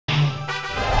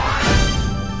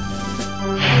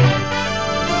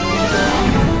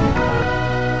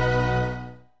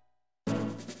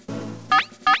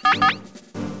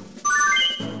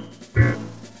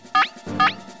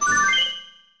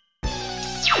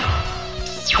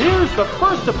Here's the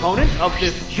first opponent of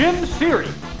this gym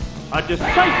series. A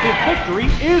decisive victory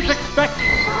is expected.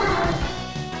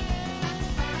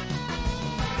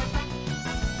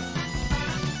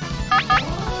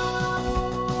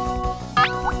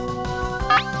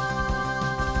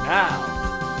 Now.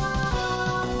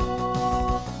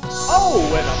 Oh,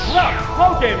 and a rough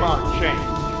Pokemon change.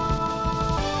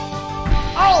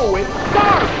 Oh, it's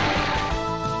Starmie.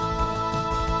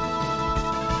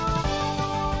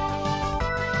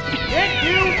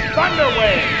 Kikoo Thunder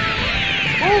Wave.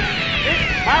 Oops, it's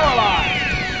paralyzed.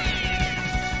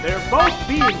 They're both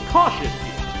being cautious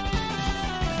here.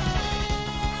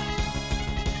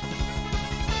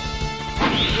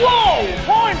 Whoa,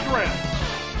 Moltres!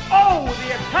 Oh, the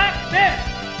attack missed.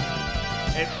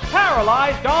 It's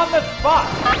paralyzed on the spot.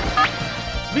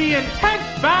 The intense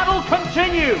battle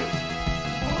continues.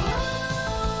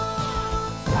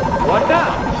 What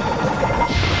now?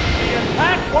 The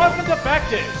attack wasn't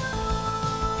effective.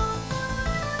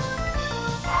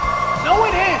 No,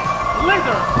 it is!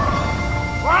 Blizzard!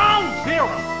 Round 0!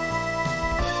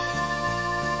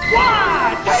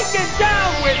 Wow! Taken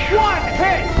down with one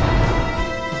hit!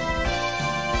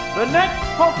 The next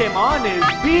Pokemon is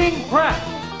being pressed.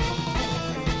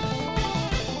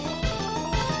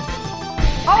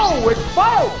 Oh, it's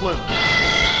Vileplume!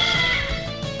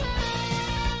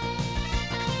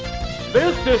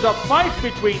 This is a fight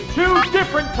between two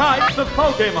different types of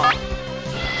Pokemon.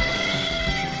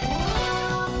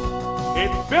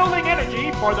 It's building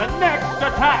energy for the next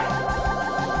attack.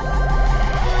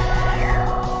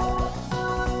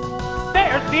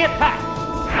 There's the attack.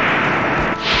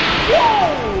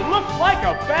 Whoa! Looks like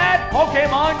a bad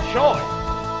Pokemon choice.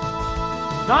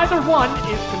 Neither one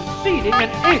is conceding an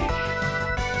inch.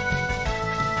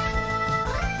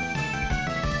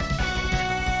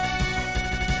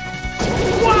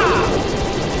 Wow!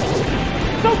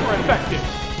 Super effective.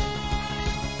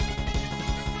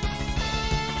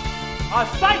 A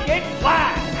Psychic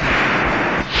Blast!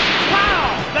 Wow!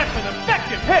 That's an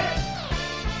effective hit!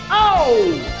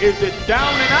 Oh! Is it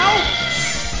down and out?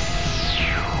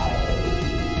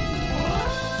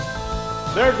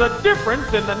 There's a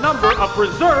difference in the number of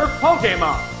reserve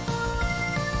Pokemon.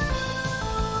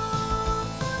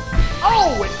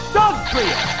 Oh! It's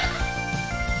Dugtrio!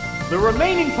 The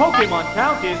remaining Pokemon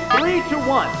count is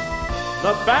 3-1.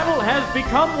 The battle has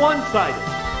become one-sided.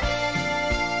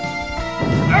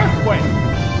 Earthquake!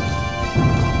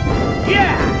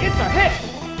 Yeah, it's a hit!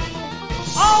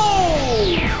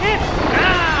 Oh! It's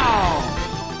down!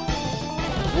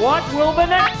 What will the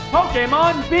next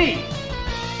Pokemon be?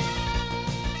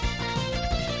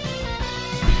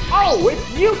 Oh, it's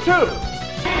Mewtwo!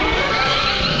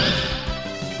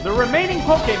 The remaining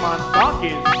Pokemon stock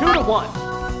is 2-1.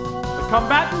 The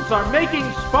combatants are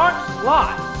making sparks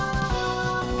fly.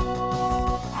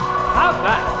 How's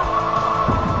that?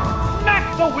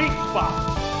 The weak spot.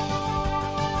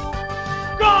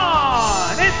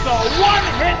 Gone! It's a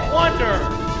one-hit wonder!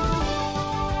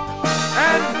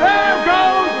 And there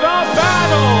goes the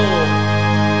battle!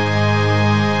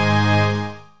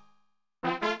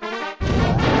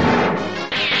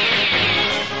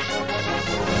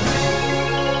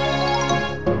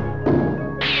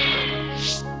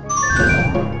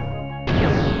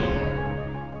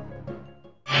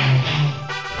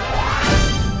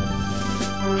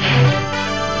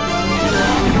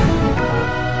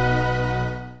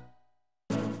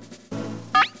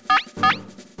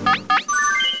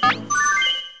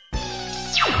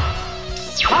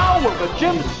 The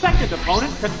gym's second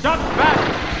opponent conducts battle.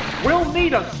 We'll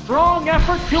need a strong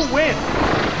effort to win.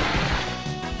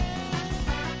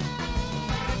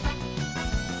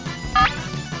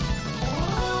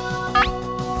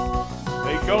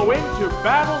 They go into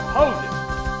battle poses.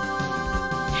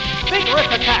 Vigorous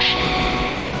attack.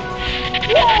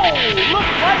 Whoa!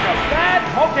 Looks like a bad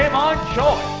Pokemon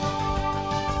choice.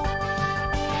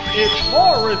 It's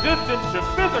more resistant to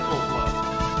physical blows.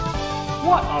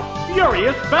 What a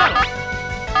furious battle!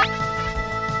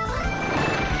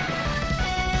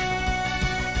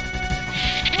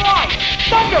 Right!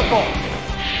 Thunderbolt!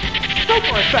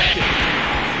 Super effective!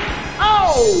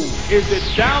 Oh! Is it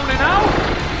down and out?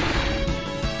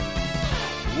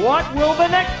 What will the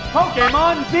next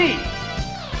Pokemon be?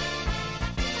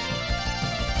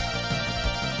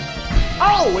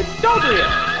 Oh, it's Dodrio!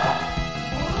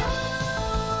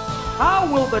 How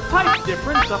will the type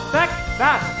difference affect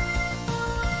battle?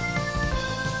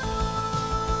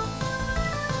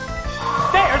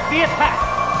 There's the attack!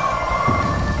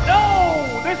 No!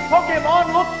 This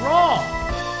Pokemon looks wrong!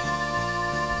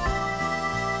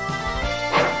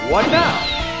 What now?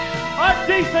 A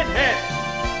decent hit!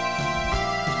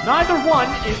 Neither one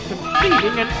is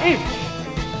conceding an inch.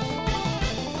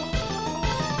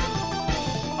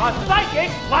 A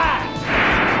Psychic Blast!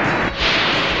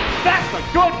 That's a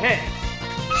good hit!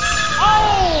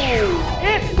 Oh!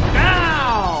 It's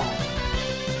down!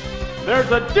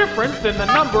 There's a difference in the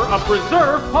number of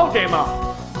reserve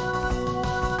Pokemon.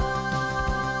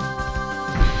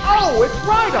 Oh, it's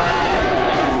Ryu-Ran!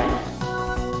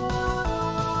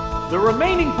 The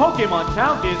remaining Pokemon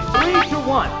count is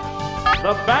 3-1.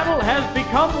 The battle has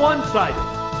become one-sided.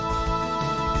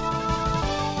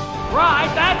 Try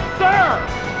that serve!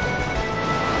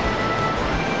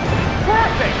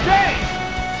 Perfect aim!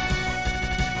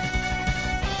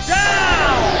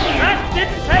 Down! That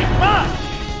didn't take much!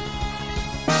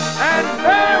 And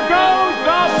there goes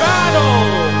the battle!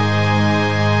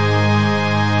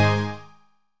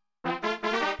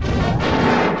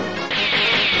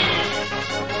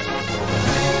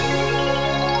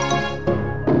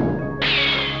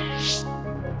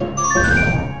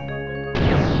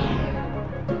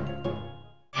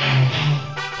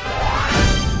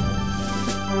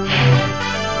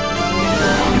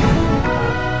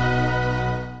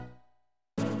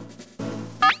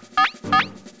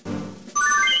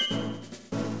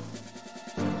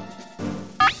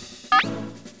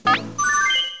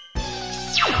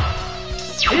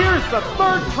 The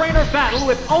third trainer battle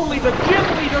with only the gym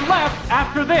leader left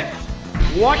after this.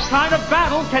 What kind of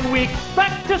battle can we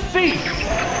expect to see?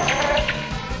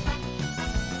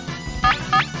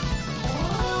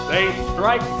 They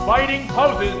strike fighting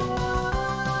poses.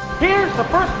 Here's the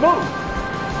first move.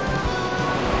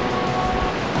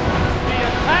 The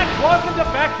attack wasn't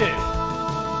effective.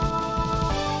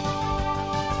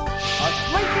 A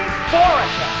slinking spore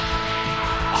attack.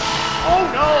 Oh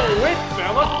no, it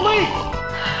fell asleep.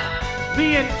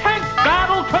 The intense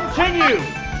battle continues!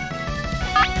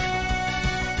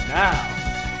 Now,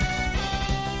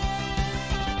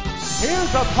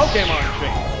 here's a Pokemon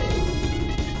change.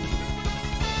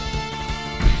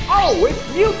 Oh, it's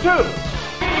Mewtwo!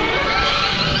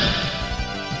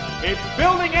 It's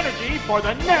building energy for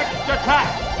the next attack!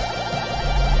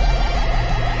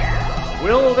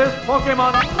 Will this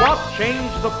Pokemon swap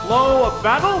change the flow of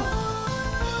battle?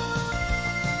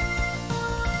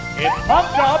 It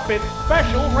pumped up its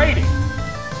special rating.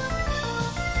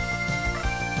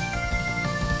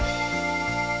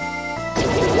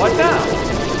 What now?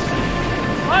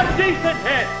 A decent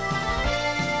hit!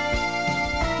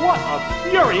 What a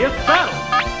furious battle!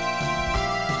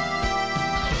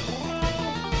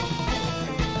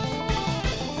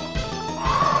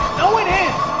 No, it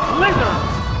is! Blizzard!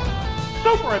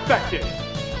 Super effective!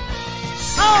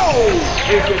 Oh!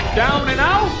 Is it down and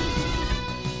out?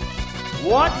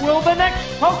 What will the next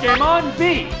Pokemon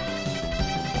be?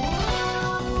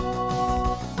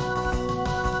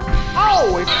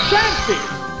 Oh, it's Chansey!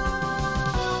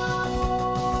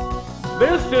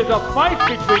 This is a fight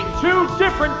between two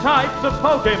different types of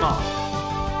Pokemon.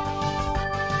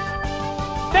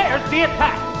 There's the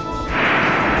attack!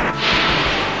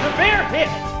 Severe hit!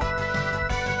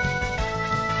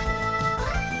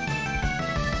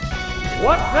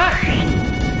 What's that?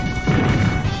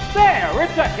 There,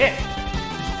 it's a hit!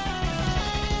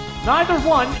 Neither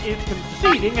one is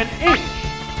conceding an inch.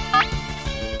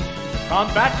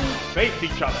 Combatants face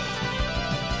each other.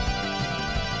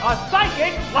 A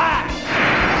Psychic Blast!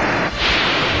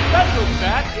 Special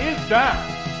stat is down.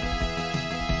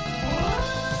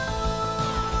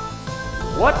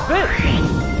 What's this?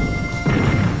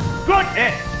 Good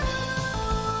hit!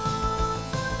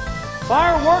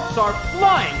 Fireworks are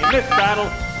flying in this battle.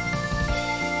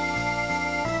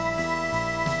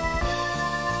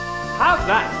 How's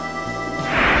that?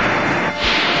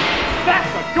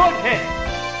 That's a good hit!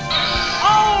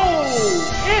 Oh!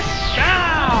 It's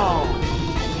down!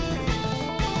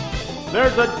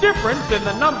 There's a difference in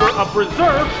the number of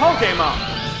reserve Pokemon.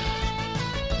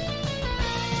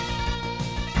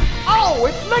 Oh,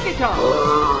 it's Megaton!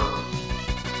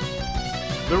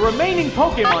 The remaining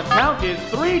Pokemon count is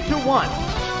 3-1.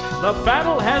 The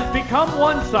battle has become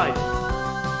one-sided.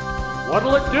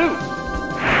 What'll it do?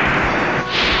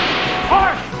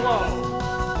 Harsh blow!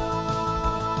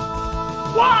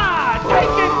 Wow!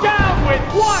 Take it down with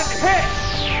one hit!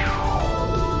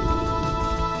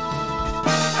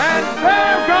 And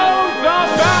there goes the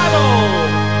battle!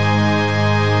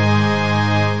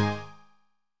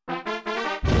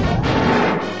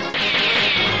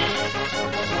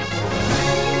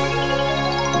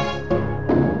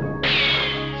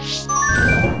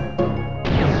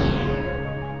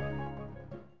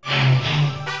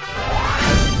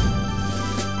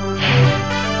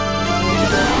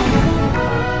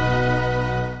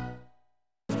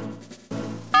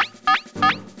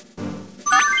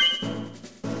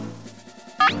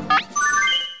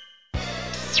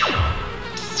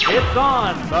 takes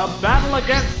on the battle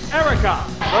against Erica,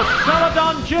 the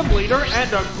Celedon gym leader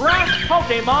and a grass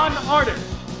Pokemon artist.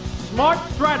 Smart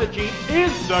strategy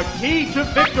is the key to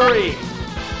victory.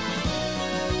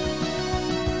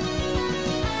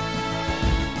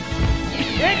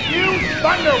 It used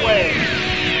Thunder Wave.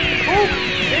 Oops,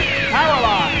 it's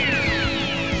paralyzed.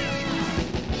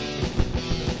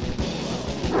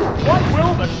 What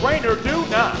will the trainer do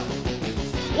now?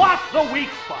 Block the weak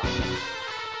spot.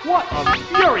 What a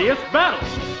furious battle.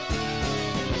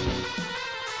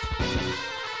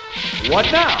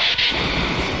 What now?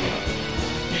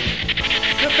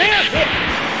 Severe hit.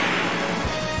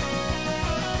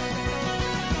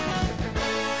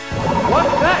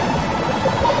 What's that?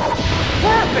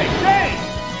 Perfect aim!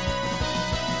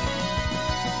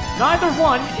 Neither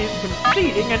one is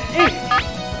conceding an inch.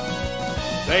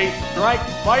 They strike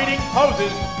fighting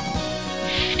poses.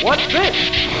 What's this?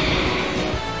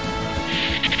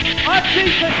 A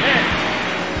decent hit!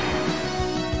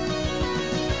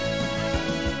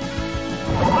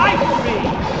 Ice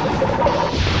Beam!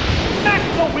 Smack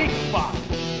the weak spot!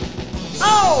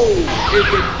 Oh! Is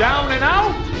it down and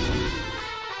out?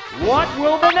 What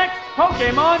will the next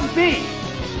Pokemon be?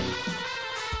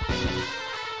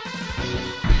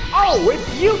 Oh, it's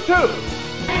Mewtwo!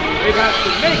 It has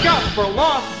to make up for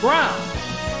lost ground.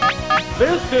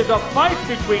 This is a fight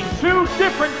between two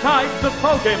different types of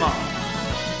Pokemon.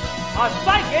 A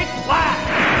Psychic Blast!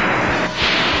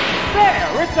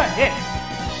 There, it's a hit!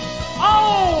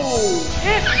 Oh,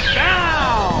 it's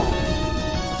down!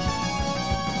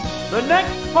 The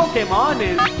next Pokemon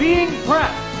is being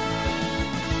pressed.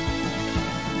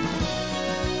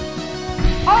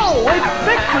 Oh, it's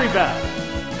Victory Bell!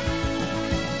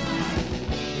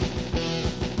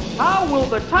 How will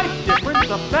the type difference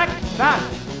affect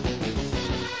battle?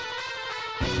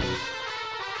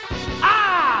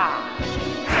 Ah!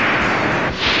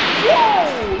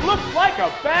 Whoa! Looks like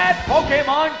a bad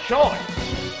Pokemon choice.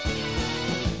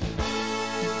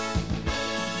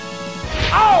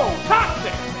 Oh,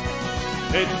 Toxic!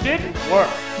 It didn't work.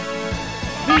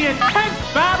 The intense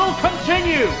battle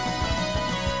continues.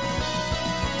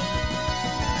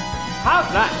 How's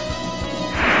that?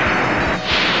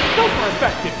 Super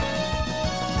effective!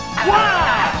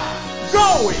 Wow!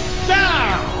 Going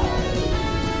down!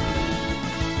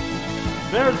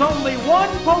 There's only one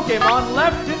Pokemon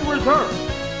left in reserve.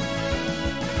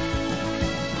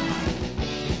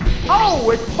 Oh,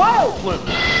 it's Vileplume!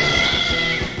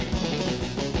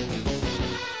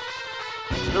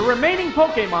 The remaining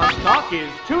Pokemon stock is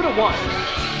 2-1.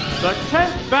 The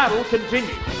 10th battle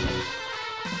continues.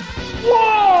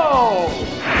 Whoa!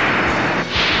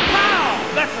 Wow!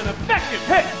 That's an effective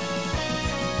hit!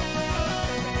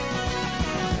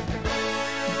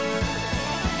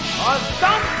 A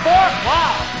Stump for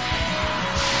Cloud!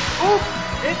 Oops!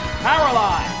 It's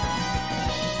paralyzed!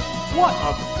 What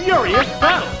a furious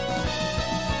battle!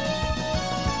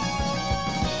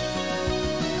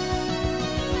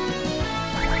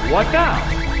 What now?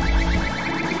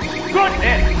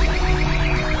 Goodness!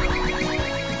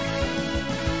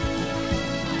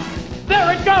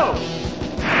 There it goes!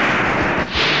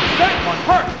 That one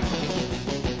hurt!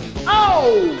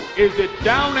 Oh! Is it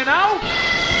down and out?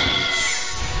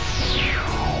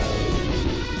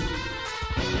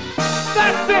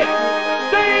 That's it!